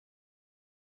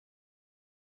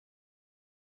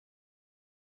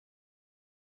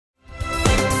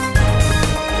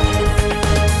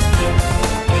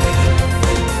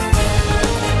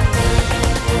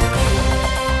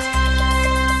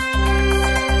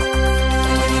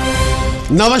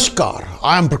Namaskar,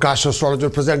 I am Prakash, Astrologer,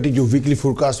 presenting you weekly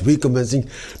forecast week commencing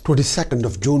 22nd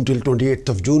of June till 28th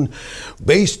of June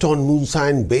based on moon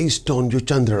sign, based on your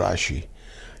Chandra Rashi.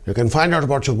 You can find out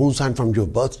about your moon sign from your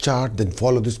birth chart, then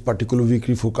follow this particular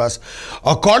weekly forecast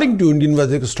according to Indian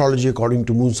Vedic astrology, according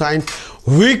to moon sign,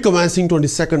 week commencing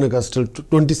 22nd August till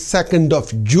 22nd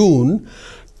of June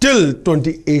till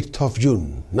 28th of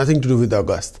June. Nothing to do with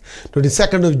August.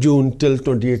 22nd of June till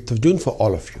 28th of June for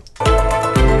all of you.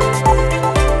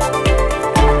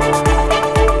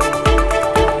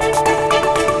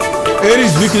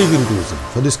 Aries Weekly conclusion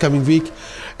for this coming week.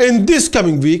 In this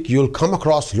coming week, you'll come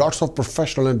across lots of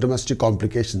professional and domestic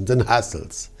complications and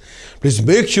hassles. Please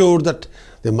make sure that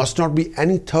there must not be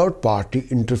any third-party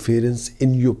interference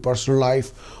in your personal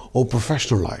life or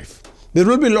professional life. There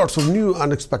will be lots of new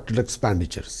unexpected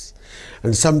expenditures.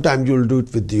 And sometimes you'll do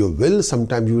it with your will,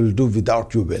 sometimes you will do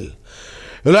without your will.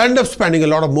 You'll end up spending a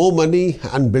lot of more money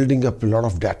and building up a lot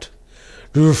of debt.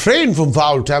 To refrain from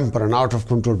foul temper and out of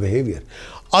control behavior.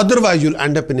 Otherwise, you'll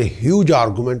end up in a huge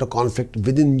argument or conflict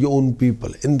within your own people,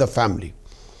 in the family.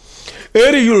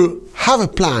 Aries, you'll have a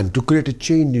plan to create a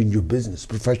change in your business,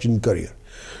 profession, career.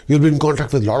 You'll be in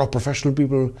contact with a lot of professional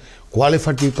people,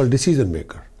 qualified people, decision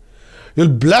maker. You'll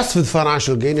be blessed with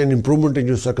financial gain and improvement in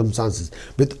your circumstances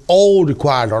with all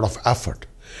required lot of effort.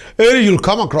 Aries, you'll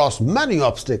come across many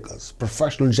obstacles,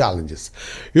 professional challenges.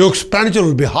 Your expenditure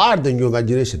will be higher than your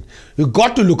imagination. You've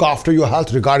got to look after your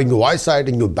health regarding your eyesight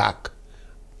and your back,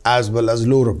 as well as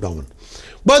lower abdomen.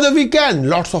 By the weekend,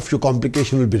 lots of your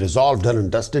complication will be resolved, done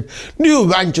and dusted. New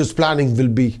ventures planning will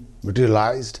be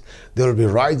materialized. There will be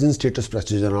rise in status,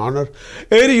 prestige and honor.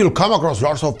 Aries, you'll come across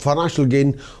lots of financial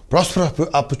gain, prosperous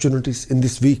opportunities in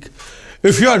this week.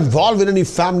 If you are involved in any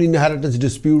family inheritance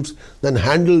disputes, then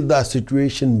handle the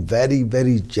situation very,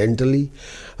 very gently,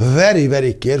 very,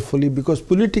 very carefully, because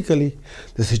politically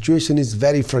the situation is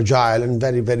very fragile and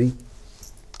very, very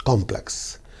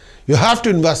complex. You have to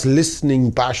invest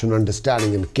listening, passion,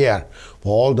 understanding and care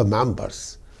for all the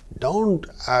members. Don't,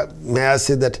 may I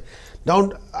say that,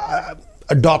 don't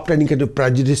adopt any kind of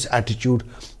prejudice attitude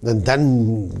and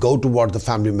then go toward the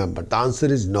family member. The answer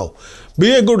is no.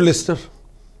 Be a good listener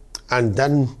and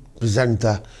then present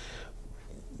the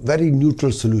very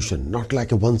neutral solution, not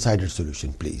like a one-sided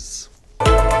solution, please.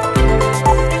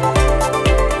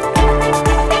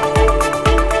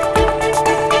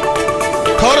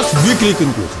 Taurus Weekly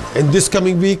conclusion. In this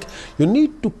coming week, you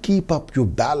need to keep up your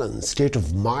balanced state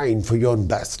of mind for your own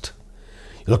best.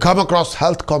 You'll come across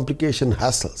health complication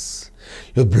hassles.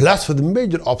 You're blessed with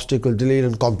major obstacle, delay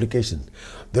and complication.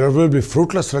 There will be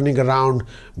fruitless running around,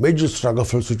 major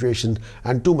struggleful situation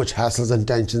and too much hassles and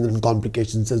tensions and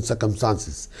complications and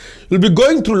circumstances. You'll be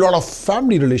going through a lot of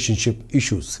family relationship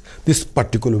issues this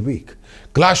particular week.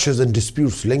 Clashes and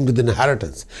disputes linked with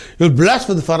inheritance. You're blessed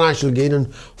with financial gain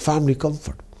and family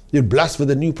comfort. You're blessed with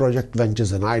the new project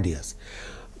ventures and ideas.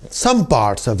 Some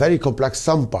parts are very complex,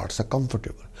 some parts are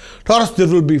comfortable. Taurus, there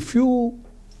will be few,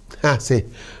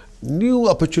 new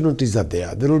opportunities are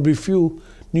there. There will be few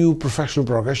new professional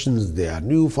progressions there,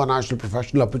 new financial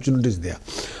professional opportunities there.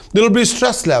 There will be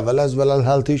stress level as well as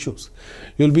health issues.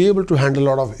 You'll be able to handle a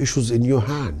lot of issues in your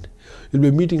hand. You'll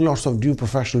be meeting lots of new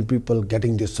professional people,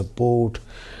 getting their support,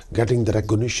 getting the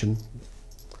recognition.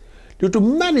 Due to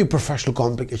many professional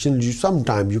complications,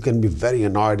 sometimes you can be very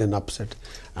annoyed and upset,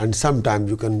 and sometimes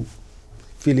you can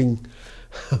feeling,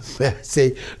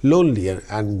 lonely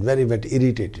and very, very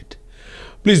irritated.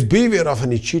 Please beware of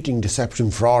any cheating, deception,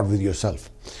 fraud with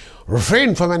yourself.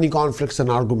 Refrain from any conflicts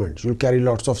and arguments. You'll carry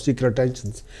lots of secret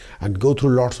tensions and go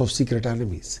through lots of secret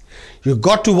enemies. You've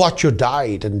got to watch your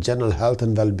diet and general health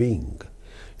and well-being.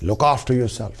 Look after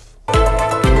yourself.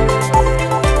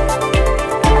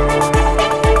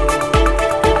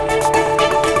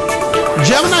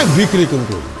 Gemini Weekly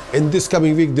conclusion. In this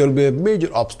coming week, there will be a major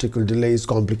obstacle, delays,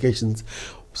 complications.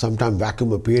 Sometimes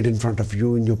vacuum appeared in front of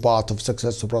you in your path of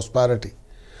success or prosperity.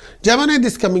 Gemini,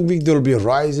 this coming week, there will be a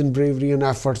rise in bravery and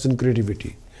efforts and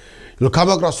creativity. You'll come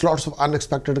across lots of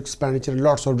unexpected expenditure,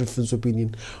 lots of different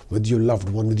opinion with your loved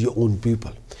one, with your own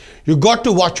people. You've got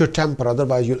to watch your temper,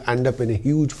 otherwise you'll end up in a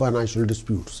huge financial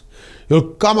disputes.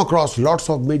 You'll come across lots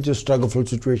of major struggleful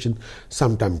situation,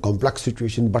 sometimes complex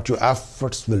situation, but your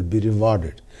efforts will be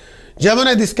rewarded.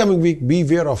 Gemini, this coming week,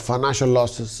 beware of financial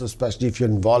losses, especially if you're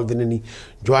involved in any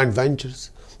joint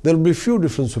ventures. There will be few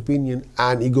different opinions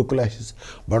and ego clashes,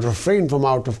 but refrain from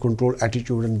out of control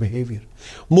attitude and behavior.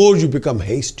 More you become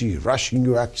hasty, rushing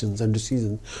your actions and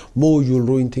decisions, more you'll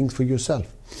ruin things for yourself.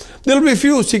 There will be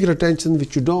few secret tensions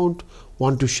which you don't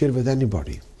want to share with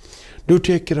anybody. Do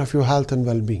take care of your health and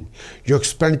well-being. Your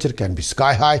expenditure can be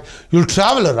sky high. You'll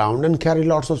travel around and carry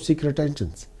lots of secret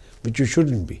tensions, which you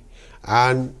shouldn't be.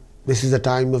 And this is the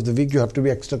time of the week you have to be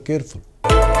extra careful.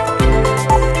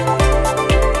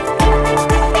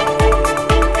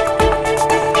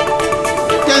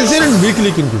 Cancer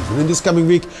weekly conclusion. In this coming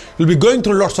week, you'll be going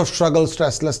through lots of struggles,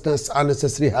 stresslessness,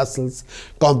 unnecessary hassles,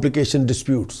 complication,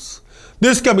 disputes.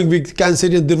 This coming week,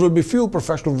 Cancerian, there will be few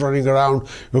professionals running around.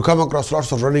 You'll come across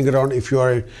lots of running around if you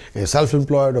are a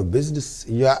self-employed or business.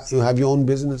 You have your own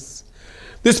business.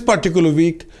 This particular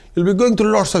week, you'll be going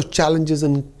through lots of challenges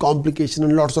and complications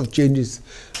and lots of changes.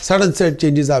 Sudden set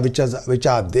changes which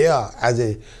are there as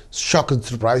a shock and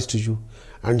surprise to you.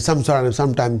 And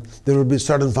sometimes there will be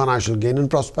certain financial gain and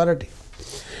prosperity.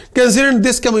 Considering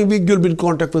this coming week, you'll be in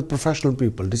contact with professional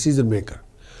people, decision maker.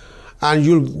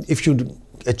 And if you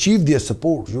achieve their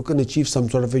support, you can achieve some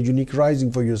sort of a unique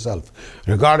rising for yourself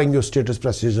regarding your status,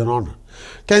 prestige and honor.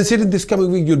 Considering this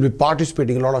coming week, you'll be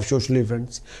participating in a lot of social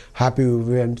events, happy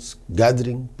events,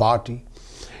 gathering, party.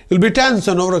 You'll be tense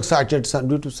and overexcited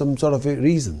due to some sort of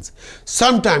reasons.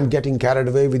 Sometimes getting carried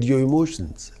away with your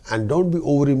emotions. And don't be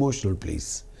over-emotional,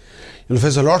 please. You'll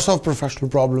face a lots of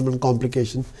professional problem and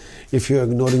complication if you're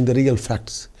ignoring the real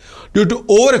facts. Due to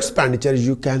over-expenditure,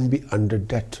 you can be under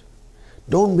debt.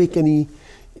 Don't make any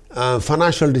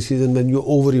financial decision when you're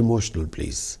over-emotional,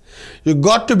 please. You've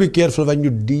got to be careful when you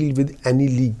deal with any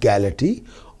legality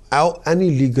or any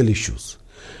legal issues.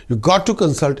 You got to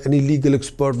consult any legal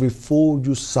expert before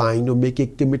you sign or make a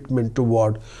commitment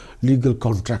toward legal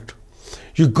contract.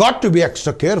 You got to be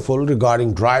extra careful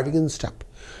regarding driving and step.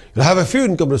 You'll have a few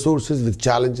income resources with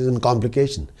challenges and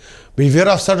complications. Beware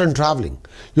of sudden traveling.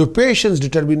 Your patience,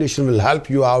 determination will help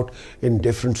you out in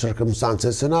different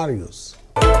circumstances, scenarios.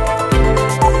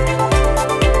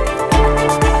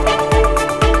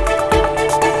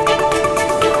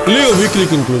 Leo weekly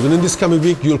conclusion. In this coming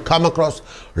week, you'll come across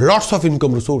lots of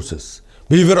income resources.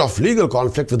 Beware of legal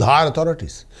conflict with higher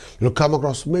authorities. You'll come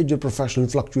across major professional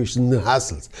fluctuations and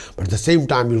hassles. But at the same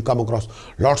time, you'll come across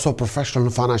lots of professional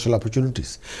and financial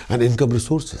opportunities and income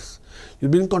resources.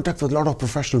 You'll be in contact with a lot of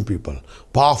professional people,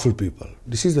 powerful people,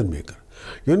 decision maker.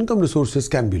 Your income resources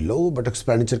can be low, but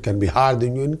expenditure can be higher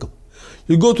than your income.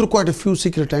 You go through quite a few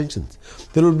secret tensions.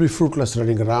 There will be fruitless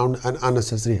running around and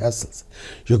unnecessary hassles.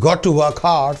 You got to work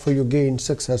hard for your gain,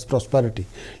 success, prosperity.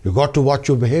 You got to watch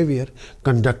your behavior,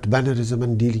 conduct mannerism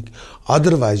and dealing.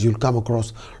 Otherwise, you'll come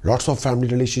across lots of family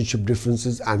relationship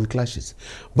differences and clashes.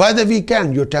 By the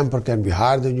weekend, your temper can be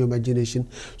higher than your imagination,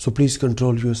 so please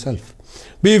control yourself.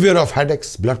 Beware of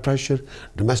headaches, blood pressure,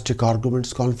 domestic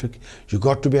arguments, conflict. You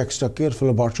got to be extra careful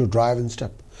about your drive and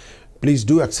step. Please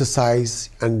do exercise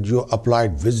and your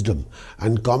applied wisdom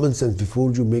and common sense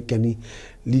before you make any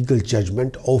legal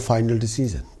judgment or final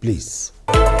decision. Please.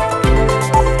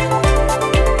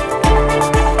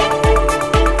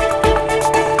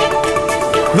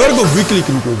 Virgo weekly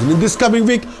conclusion. In this coming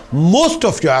week, most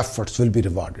of your efforts will be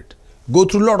rewarded. Go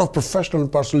through a lot of professional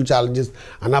and personal challenges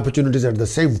and opportunities at the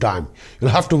same time.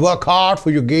 You'll have to work hard for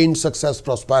your gain, success,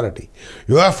 prosperity.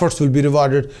 Your efforts will be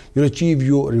rewarded. You'll achieve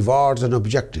your rewards and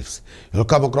objectives. You'll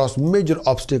come across major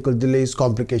obstacles, delays,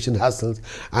 complications, hassles,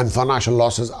 and financial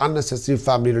losses, unnecessary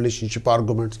family relationship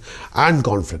arguments, and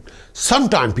conflict.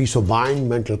 Sometimes peace of mind,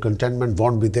 mental contentment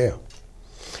won't be there.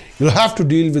 You'll have to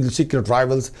deal with secret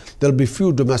rivals. There'll be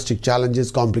few domestic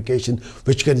challenges, complications,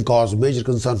 which can cause major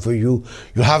concern for you.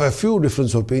 You'll have a few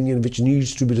different opinions which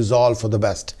needs to be resolved for the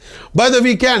best. By the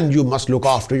weekend, you must look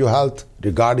after your health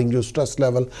regarding your stress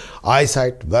level,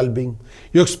 eyesight, well-being.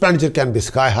 Your expenditure can be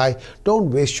sky high.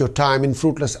 Don't waste your time in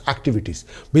fruitless activities.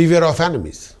 Beware of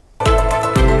enemies.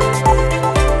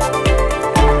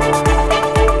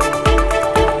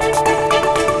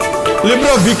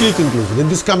 Libra weekly conclusion. In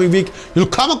this coming week, you'll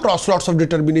come across lots of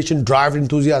determination, drive,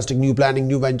 enthusiastic, new planning,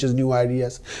 new ventures, new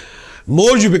ideas.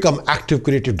 More you become active,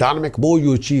 creative, dynamic, more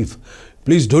you achieve.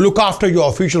 Please do look after your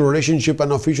official relationship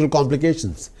and official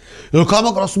complications. You'll come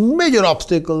across major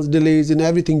obstacles, delays in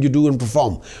everything you do and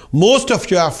perform. Most of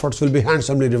your efforts will be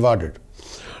handsomely rewarded.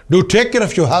 Do take care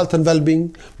of your health and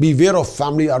well-being. Beware of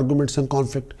family arguments and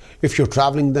conflict. If you're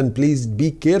traveling, then please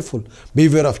be careful.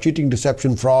 Beware of cheating,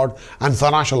 deception, fraud, and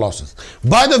financial losses.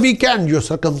 By the weekend, your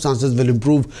circumstances will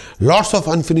improve. Lots of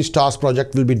unfinished task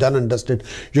project will be done and dusted.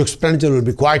 Your expenditure will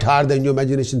be quite higher than your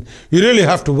imagination. You really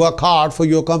have to work hard for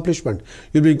your accomplishment.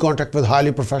 You'll be in contact with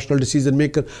highly professional decision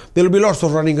maker. There will be lots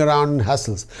of running around and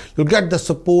hassles. You'll get the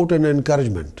support and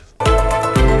encouragement.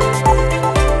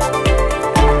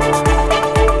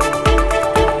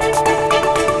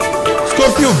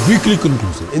 Scorpio your weekly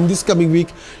conclusion. In this coming week,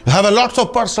 you have a lots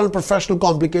of personal and professional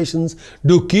complications.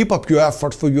 Do keep up your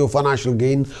efforts for your financial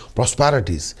gain,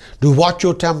 prosperities. Do watch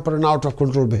your temper and out of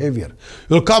control behavior.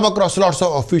 You'll come across lots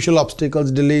of official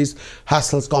obstacles, delays,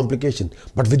 hassles, complications.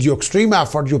 But with your extreme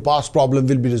effort, your past problem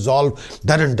will be resolved,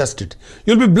 done and dusted.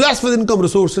 You'll be blessed with income,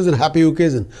 resources and happy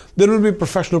occasion. There will be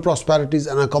professional prosperities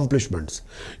and accomplishments.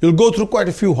 You'll go through quite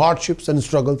a few hardships and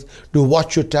struggles. Do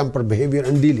watch your temper, behavior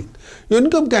and dealing. Your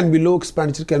income can be low,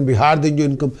 expenditure can be higher than your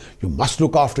income. You must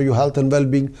look after your health and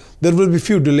well-being. There will be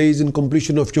few delays in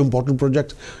completion of your important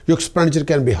projects. Your expenditure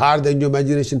can be higher than your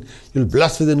imagination. You'll be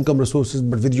blessed with income, resources,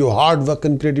 but with your hard work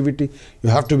and creativity, you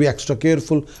have to be extra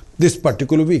careful this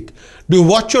particular week. Do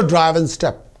watch your drive and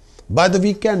step. By the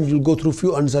weekend, you'll go through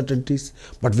few uncertainties,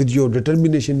 but with your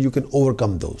determination, you can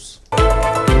overcome those.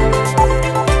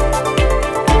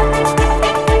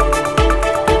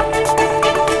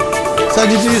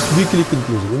 Sagittarius weekly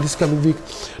conclusion. In this coming week,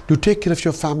 to take care of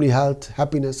your family health,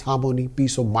 happiness, harmony,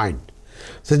 peace of mind.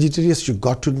 Sagittarius, you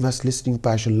got to invest listening,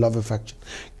 passion, love, affection,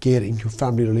 care in your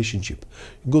family relationship.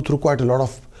 You go through quite a lot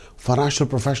of financial,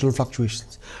 professional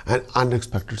fluctuations and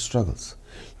unexpected struggles.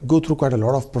 You go through quite a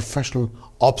lot of professional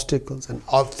obstacles and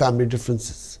family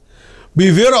differences.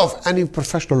 Beware of any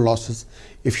professional losses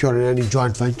if you are in any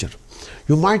joint venture.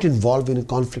 You might involve in a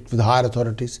conflict with higher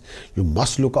authorities. You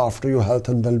must look after your health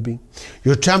and well-being.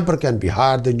 Your temper can be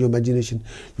higher than your imagination.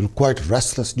 You're quite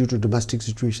restless due to domestic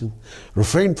situations.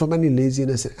 Refrain from any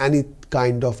laziness and any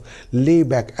kind of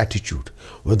layback attitude.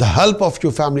 With the help of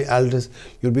your family elders,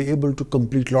 you'll be able to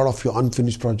complete a lot of your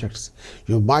unfinished projects.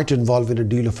 You might involve in a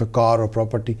deal of a car or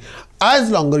property.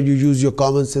 As long as you use your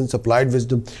common sense, applied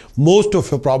wisdom, most of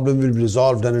your problem will be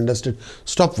resolved and understood.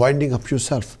 Stop winding up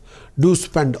yourself. Do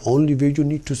spend only where you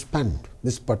need to spend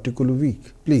this particular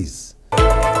week, please.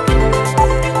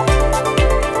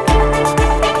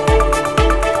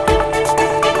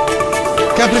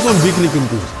 Capricorn weekly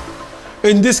conclusion.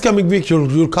 In this coming week,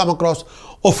 you'll come across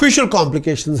official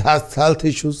complications, health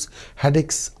issues,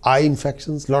 headaches, eye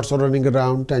infections, lots of running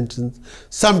around, tensions.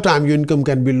 Sometimes your income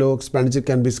can be low, expenditure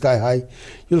can be sky high.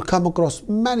 You'll come across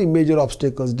many major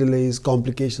obstacles, delays,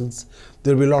 complications.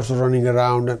 There will be lots of running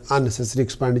around and unnecessary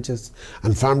expenditures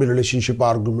and family relationship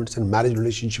arguments and marriage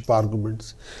relationship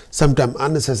arguments. Sometimes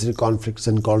unnecessary conflicts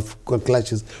and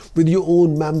clashes with your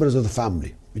own members of the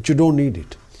family, which you don't need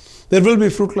it. There will be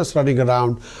fruitless running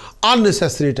around,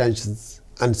 unnecessary tensions,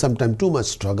 and sometimes too much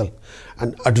struggle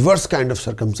and adverse kind of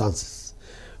circumstances.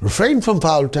 Refrain from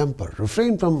foul temper,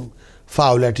 refrain from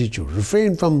foul attitude,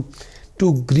 refrain from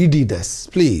too greediness,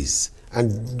 please.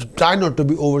 And try not to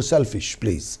be over selfish,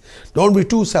 please. Don't be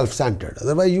too self-centered.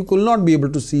 Otherwise, you will not be able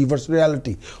to see what's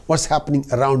reality, what's happening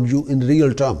around you in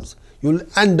real terms. You'll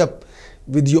end up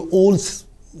with your own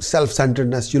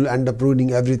self-centeredness. You'll end up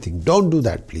ruining everything. Don't do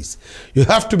that, please. You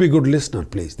have to be a good listener,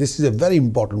 please. This is very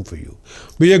important for you.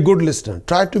 Be a good listener.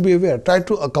 Try to be aware. Try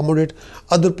to accommodate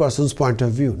other person's point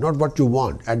of view, not what you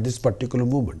want at this particular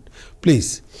moment.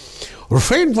 Please.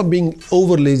 Refrain from being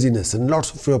over laziness, and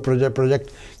lots of your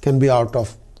project can be out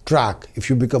of track if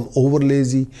you become over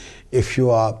lazy, if you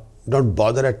are not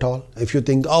bother at all, if you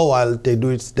think, oh, I'll do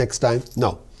it next time.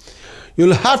 No.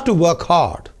 You'll have to work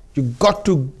hard. You got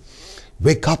to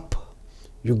wake up.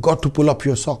 You got to pull up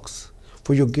your socks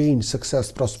for your gain,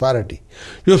 success, prosperity.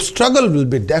 Your struggle will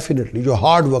be definitely, your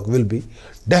hard work will be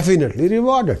definitely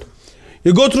rewarded.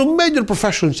 You go through major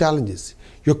professional challenges.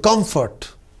 Your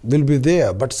comfort will be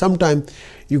there, but sometimes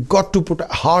you got to put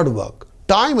hard work.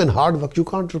 Time and hard work, you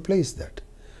can't replace that.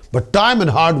 But time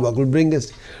and hard work will bring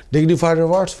us dignified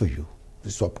rewards for you.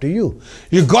 It's up to you.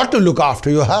 You got to look after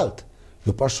your health,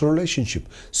 your personal relationship.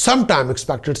 Sometimes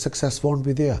expected success won't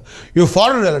be there. Your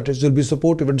foreign relatives will be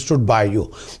supportive and stood by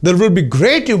you. There will be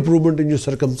great improvement in your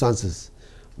circumstances,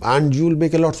 and you will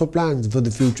make a lot of plans for the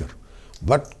future.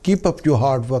 But keep up your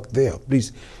hard work there.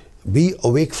 Please be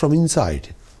awake from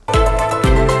inside.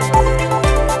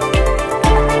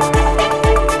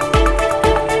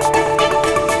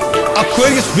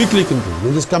 Aquarius weekly conclusion.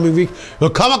 In this coming week, you'll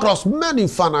come across many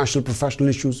financial, professional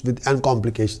issues and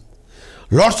complications.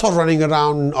 Lots of running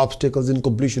around and obstacles in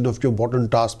completion of your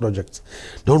important task projects.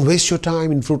 Don't waste your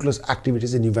time in fruitless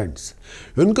activities and events.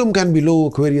 Your income can be low,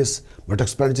 Aquarius, but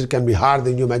expenditure can be higher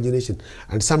than your imagination,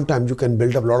 and sometimes you can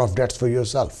build up a lot of debts for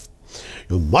yourself.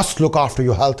 You must look after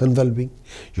your health and well-being.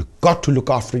 You got to look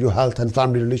after your health and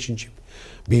family relationship.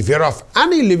 Beware of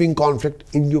any living conflict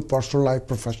in your personal life,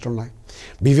 professional life.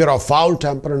 Beware of foul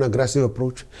temper and aggressive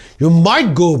approach. You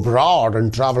might go abroad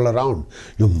and travel around.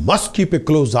 You must keep a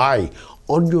close eye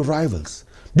on your rivals.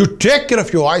 Do take care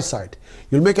of your eyesight.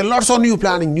 You'll make a lots of new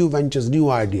planning, new ventures, new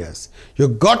ideas.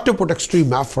 You've got to put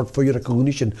extreme effort for your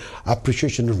recognition,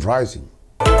 appreciation and rising.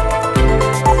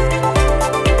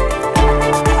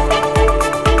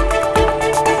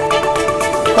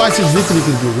 Pisces weekly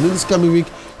conclusion. In this coming week,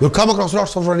 you'll come across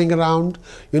lots of running around.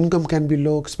 Your income can be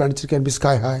low, expenditure can be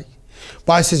sky high.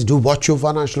 Pisces, do watch your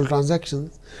financial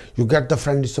transactions. You get the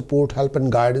friendly support, help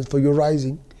and guidance for your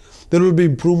rising. There will be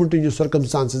improvement in your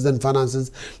circumstances and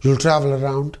finances. You'll travel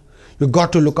around. You've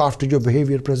got to look after your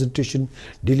behavior, presentation,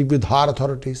 dealing with higher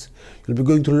authorities. You'll be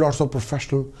going through lots of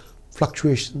professional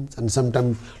fluctuations and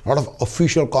sometimes a lot of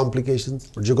official complications,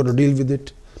 but you're going to deal with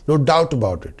it. No doubt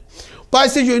about it.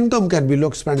 Pisces, your income can be low,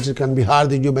 expenditure can be higher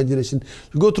than your imagination.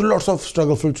 You go through lots of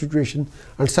struggleful situations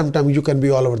and sometimes you can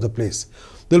be all over the place.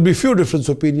 There'll be few different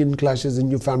opinion clashes in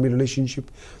your family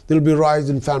relationship. There'll be a rise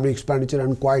in family expenditure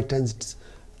and quiet tense,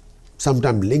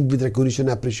 sometimes linked with recognition,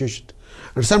 appreciation.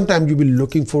 And sometimes you'll be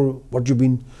looking for what you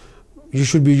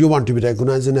want to be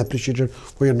recognized and appreciated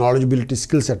for your knowledge, ability,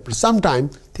 skill set. But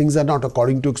sometimes things are not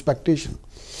according to expectation.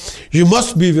 You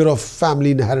must be aware of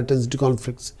family inheritance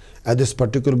conflicts at this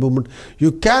particular moment.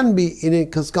 You can be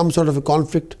in some sort of a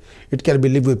conflict. It can be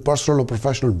linked with personal or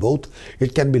professional, both.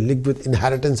 It can be linked with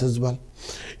inheritance as well.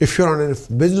 If you're on a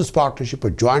business partnership or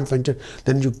joint venture,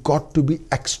 then you've got to be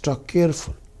extra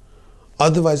careful.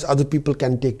 Otherwise, other people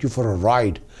can take you for a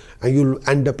ride and you'll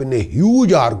end up in a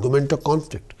huge argument or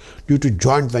conflict due to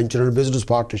joint venture and business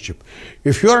partnership.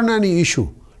 If you're on any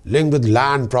issue linked with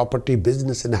land, property,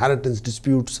 business, inheritance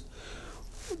disputes,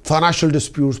 financial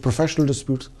disputes, professional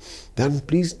disputes, then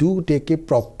please do take a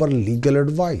proper legal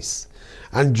advice.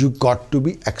 And you got to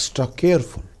be extra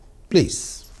careful,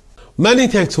 please. Many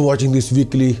thanks for watching this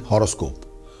weekly horoscope.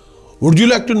 Would you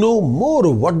like to know more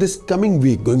of what this coming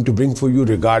week going to bring for you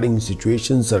regarding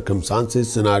situations,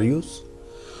 circumstances, scenarios?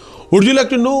 Would you like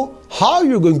to know how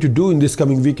you're going to do in this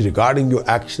coming week regarding your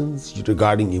actions,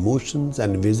 regarding emotions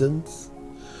and visions?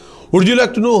 Would you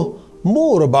like to know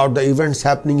more about the events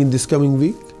happening in this coming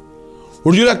week?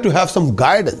 Would you like to have some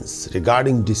guidance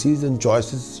regarding decision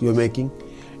choices you're making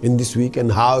in this week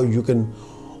and how you can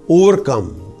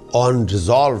overcome and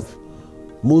resolve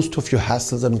most of your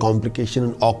hassles and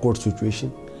complications and awkward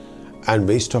situation and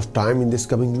waste of time in this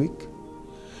coming week?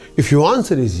 If your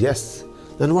answer is yes,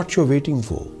 then what you're waiting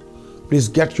for? Please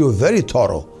get your very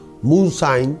thorough moon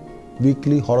sign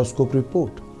weekly horoscope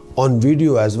report on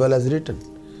video as well as written.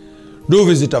 Do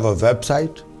visit our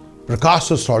website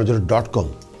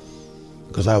prakashastrologer.com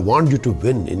because I want you to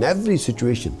win in every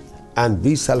situation and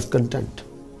be self-content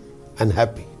and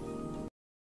happy.